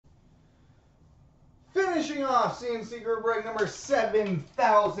Finishing off CNC Group break number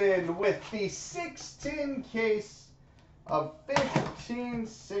 7,000 with the 6-tin case of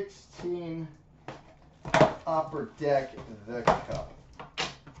 1516 Upper Deck the Cup.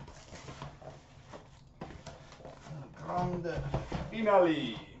 Grande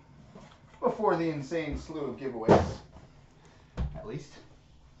finale. Before the insane slew of giveaways. At least.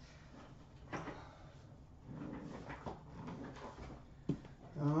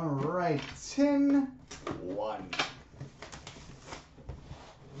 All right, tin 1.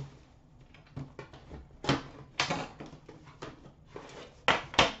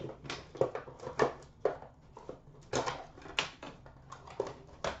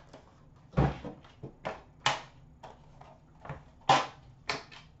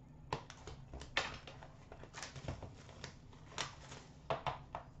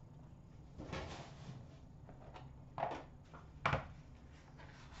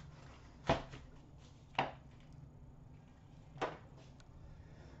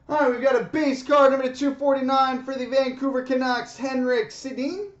 All right, we've got a base card number 249 for the Vancouver Canucks, Henrik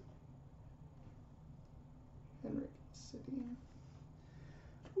Sedin.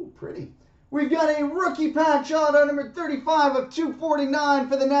 Ooh, pretty. We've got a rookie patch auto number 35 of 249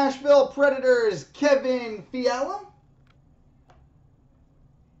 for the Nashville Predators, Kevin Fiala.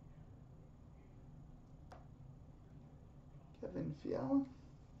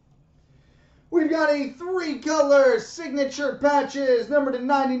 We've got a 3-color signature patches, number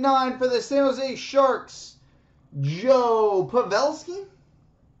 99 for the San Jose Sharks, Joe Pavelski.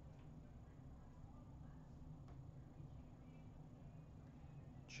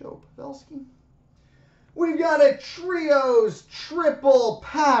 We've got a Trios triple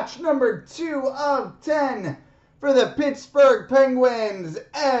patch, number 2 of 10 for the Pittsburgh Penguins,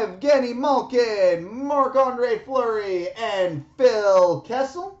 Evgeny Malkin, Marc-Andre Fleury, and Phil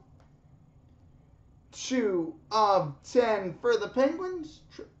Kessel. 2 of 10 for the Penguins,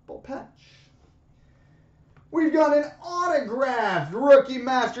 triple patch. We've got an autographed rookie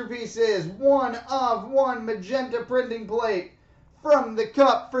masterpieces, 1 of 1 magenta printing plate from the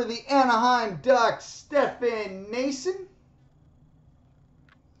Cup for the Anaheim Ducks, Stefan Nason.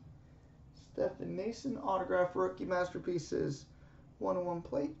 Autographed rookie masterpieces, 1 of 1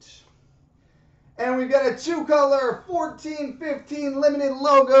 plate. And we've got a 2-color 14-15 limited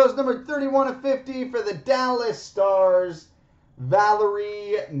logos, number 31 of 50 for the Dallas Stars,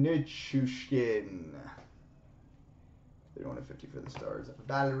 Valeri Nichushkin. 31 of 50 for the Stars,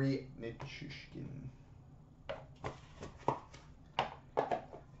 Valeri Nichushkin.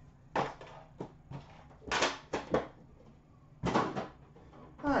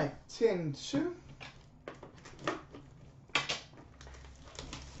 All right, tin 2.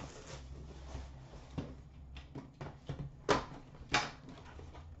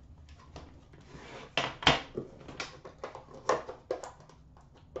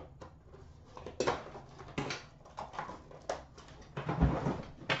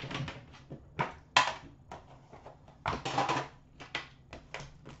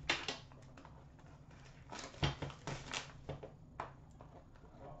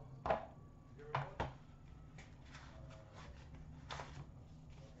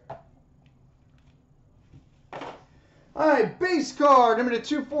 All right, base card, number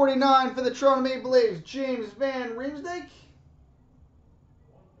 249 for the Toronto Maple Leafs, James Van Riemsdyk.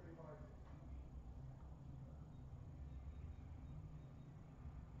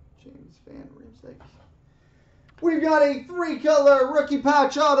 We've got a 3-color rookie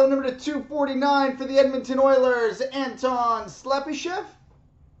patch auto, number 249 for the Edmonton Oilers, Anton Slepyshev.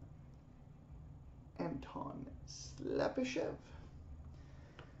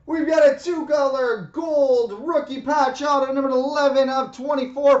 We've got a 2-color gold rookie patch auto, number 11 of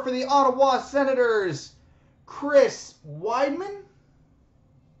 24 for the Ottawa Senators, Chris Weidman.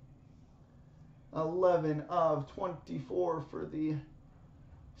 11 of 24 for the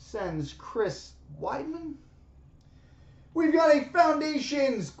Sens, Chris Weidman. We've got a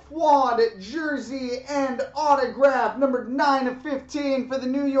Foundations quad jersey and autograph, number 9 of 15 for the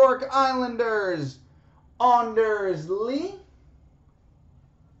New York Islanders, Anders Lee.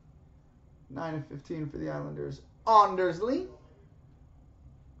 9 of 15 for the Islanders, Anders Lee.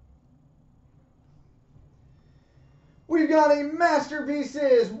 We've got a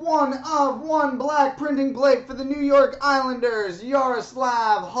Masterpieces 1 of 1 black printing plate for the New York Islanders,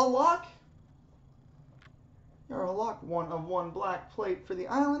 Yaroslav Halak. 1 of 1 black plate for the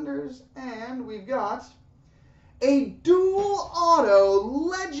Islanders. And we've got a dual auto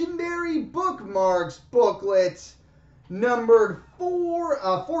legendary bookmarks booklet, numbered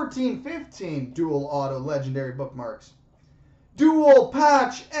 14-15 dual auto legendary bookmarks. dual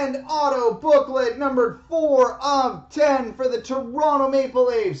patch and auto booklet numbered 4 of 10 for the Toronto Maple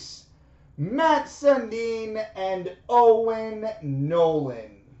Leafs, Matt Sundin and Owen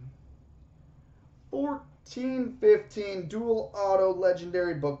Nolan. 14-15 dual auto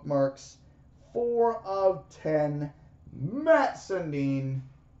legendary bookmarks, 4 of 10, Matt Sundin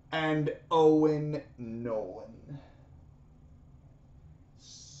and Owen Nolan.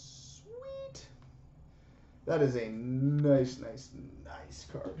 Sweet. That is a nice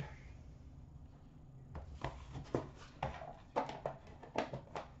card.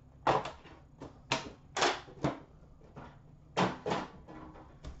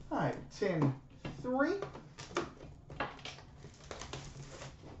 All right, tin 3.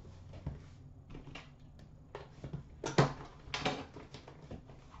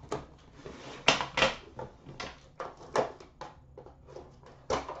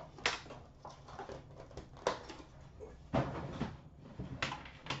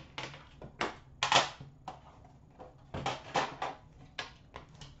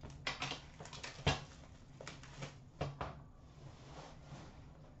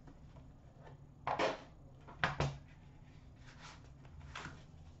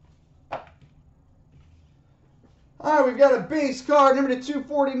 All right, we've got a base card, number to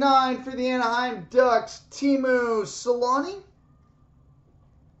 249 for the Anaheim Ducks, Teemu Selanne.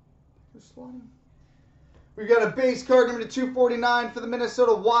 We've got a base card, number to 249 for the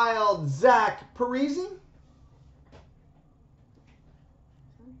Minnesota Wild, Zach Parise.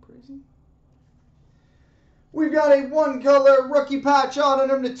 We've got a one-color rookie patch auto,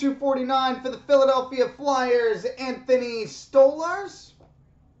 number to 249 for the Philadelphia Flyers, Anthony Stolarz.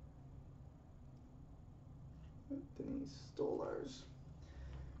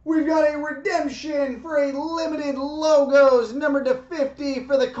 We've got a redemption for a limited logos, number to 50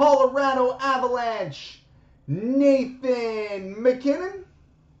 for the Colorado Avalanche, Nathan MacKinnon.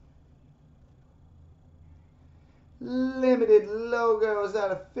 Limited logos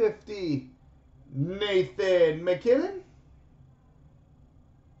out of 50, Nathan MacKinnon.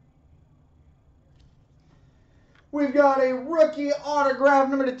 We've got a rookie autograph,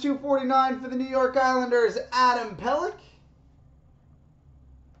 number to 249 for the New York Islanders, Adam Pelech.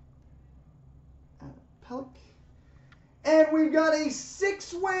 And we've got a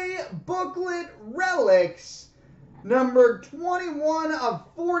 6-way booklet relics, number 21 of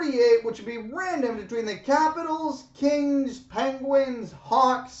 48, which would be random between the Capitals, Kings, Penguins,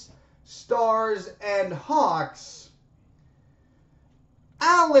 Hawks, Stars, and Hawks.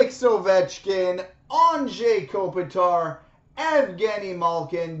 Alex Ovechkin, Anze Kopitar, Evgeny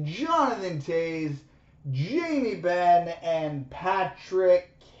Malkin, Jonathan Toews, Jamie Benn, and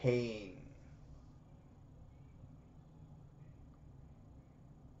Patrick Kane.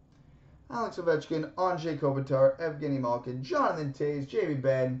 Alex Ovechkin, Anze Kopitar, Evgeny Malkin, Jonathan Toews, Jamie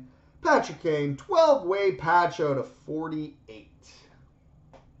Benn, Patrick Kane, 12-way patch out of 48.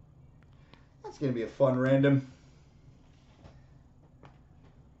 That's going to be a fun random.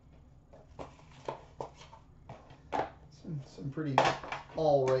 Some pretty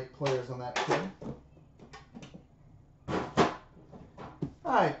all-right players on that team.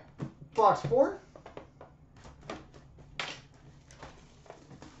 All right, box 4.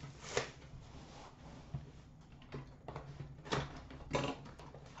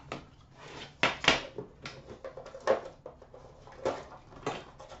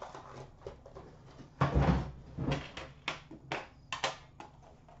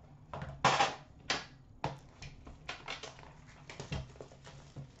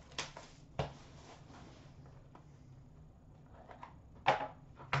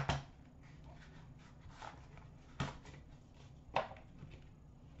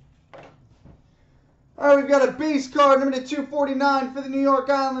 All right, we've got a base card, number to 249 for the New York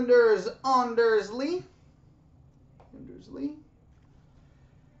Islanders, Anders Lee.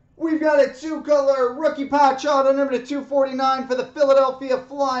 We've got a 2-color rookie patch auto, number to 249 for the Philadelphia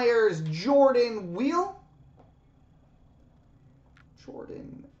Flyers, Jordan Wheel.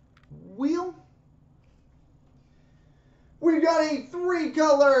 We've got a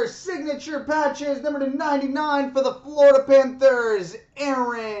 3-color signature patches, number to 99 for the Florida Panthers,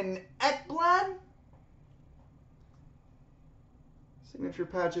 Aaron Ekblad. Signature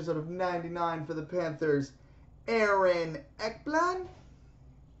patches out of 99 for the Panthers, Aaron Ekblad.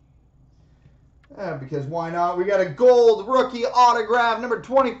 Because why not? We got a gold rookie autograph, number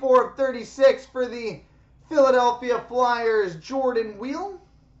 24 of 36 for the Philadelphia Flyers, Jordan Wheel.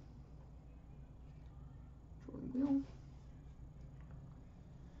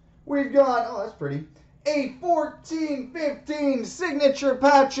 We've got, oh, that's pretty, a 14-15 signature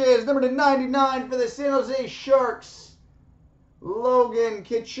patches, number to 99 for the San Jose Sharks, Logan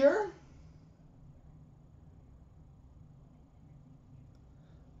Kitcher.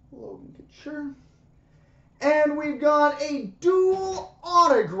 Logan Kitcher. And we've got a dual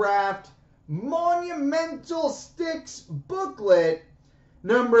autographed Monumental Sticks booklet,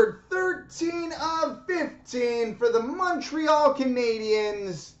 numbered 13 of 15 for the Montreal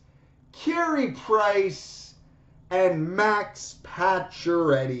Canadiens, Carey Price and Max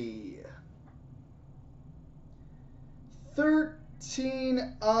Pacioretty.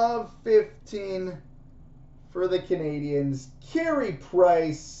 13 of 15 for the Canadiens, Carey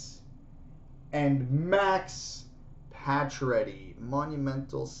Price and Max Pacioretty.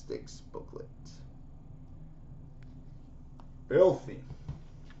 Monumental Sticks booklet. Filthy.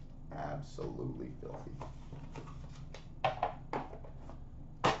 Absolutely filthy.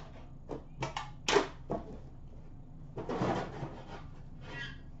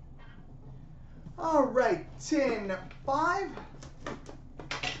 All right, tin 5.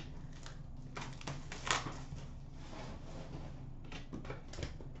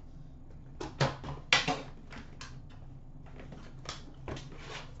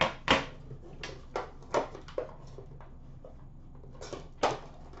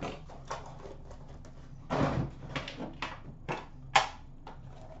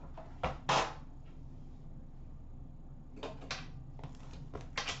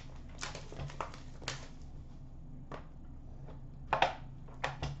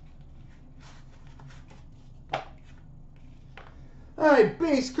 All right,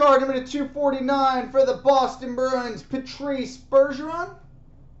 base card number 249 for the Boston Bruins, Patrice Bergeron.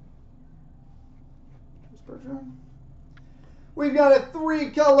 We've got a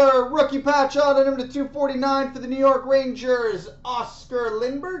 3-color rookie patch auto number 249 for the New York Rangers, Oscar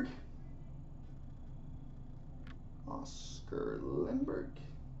Lindberg.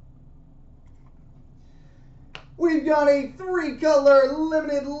 We've got a 3-color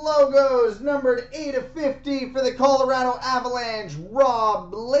limited logos numbered 8 of 50 for the Colorado Avalanche,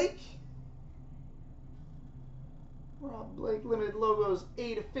 Rob Blake. Limited logos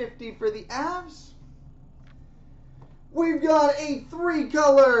 8 of 50 for the Avs. We've got a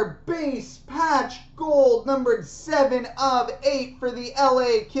 3-color base patch gold numbered 7 of 8 for the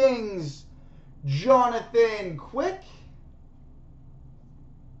LA Kings, Jonathan Quick.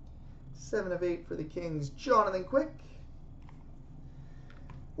 7 of 8 for the Kings, Jonathan Quick.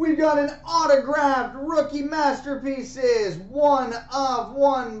 We've got an autographed rookie masterpieces, 1 of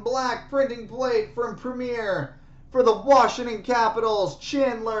 1 black printing plate from Premier for the Washington Capitals,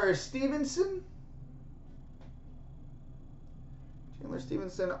 Chandler Stevenson.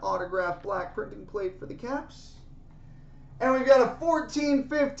 Autographed black printing plate for the Caps. And we've got a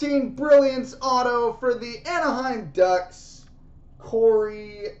 14/15 Brilliance auto for the Anaheim Ducks,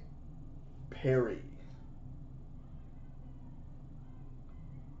 Corey Perry.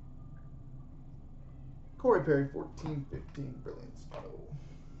 Corey Perry, 14/15 Brilliance auto.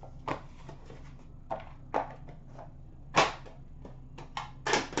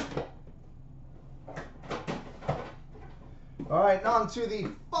 All right, on to the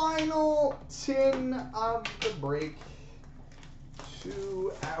final tin of the break.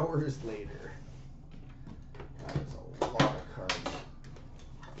 2 hours later. That is a lot of cards.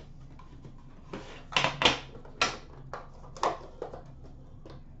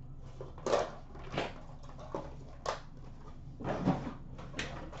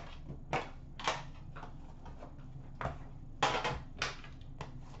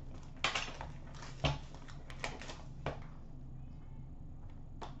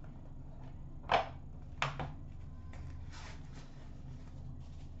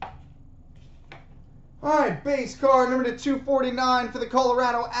 All right, base card number 249 for the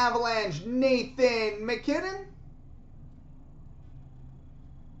Colorado Avalanche, Nathan MacKinnon.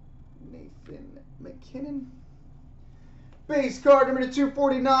 Base card number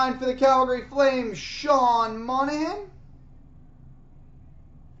 249 for the Calgary Flames, Sean Monahan.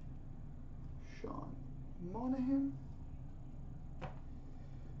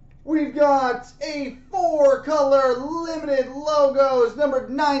 We've got a 4-color limited logos, numbered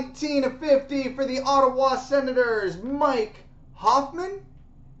 19 of 50 for the Ottawa Senators, Mike Hoffman.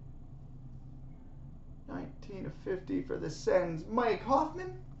 19 of 50 for the Sens, Mike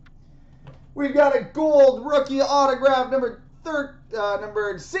Hoffman. We've got a gold rookie autograph,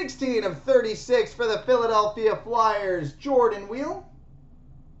 numbered 16 of 36 for the Philadelphia Flyers, Jordan Wheel.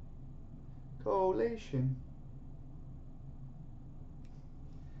 Collation.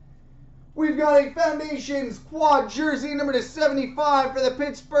 We've got a Foundations quad jersey number 75 for the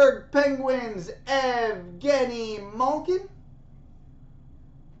Pittsburgh Penguins, Evgeny Malkin.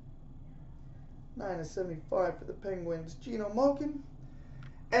 9/75 for the Penguins, Geno Malkin.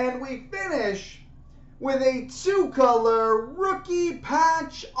 And we finish with a 2-color rookie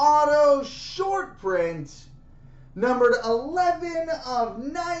patch auto short print, numbered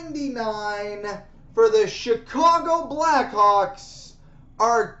 11/99 for the Chicago Blackhawks,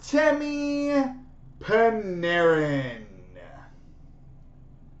 Artemi Panarin.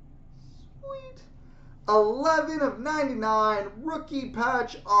 Sweet. 11/99 rookie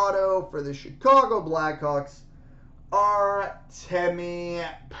patch auto for the Chicago Blackhawks, Artemi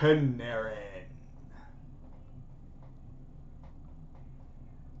Panarin.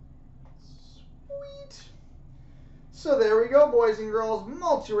 Sweet. So there we go, boys and girls.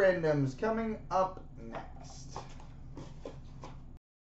 Multi-randoms coming up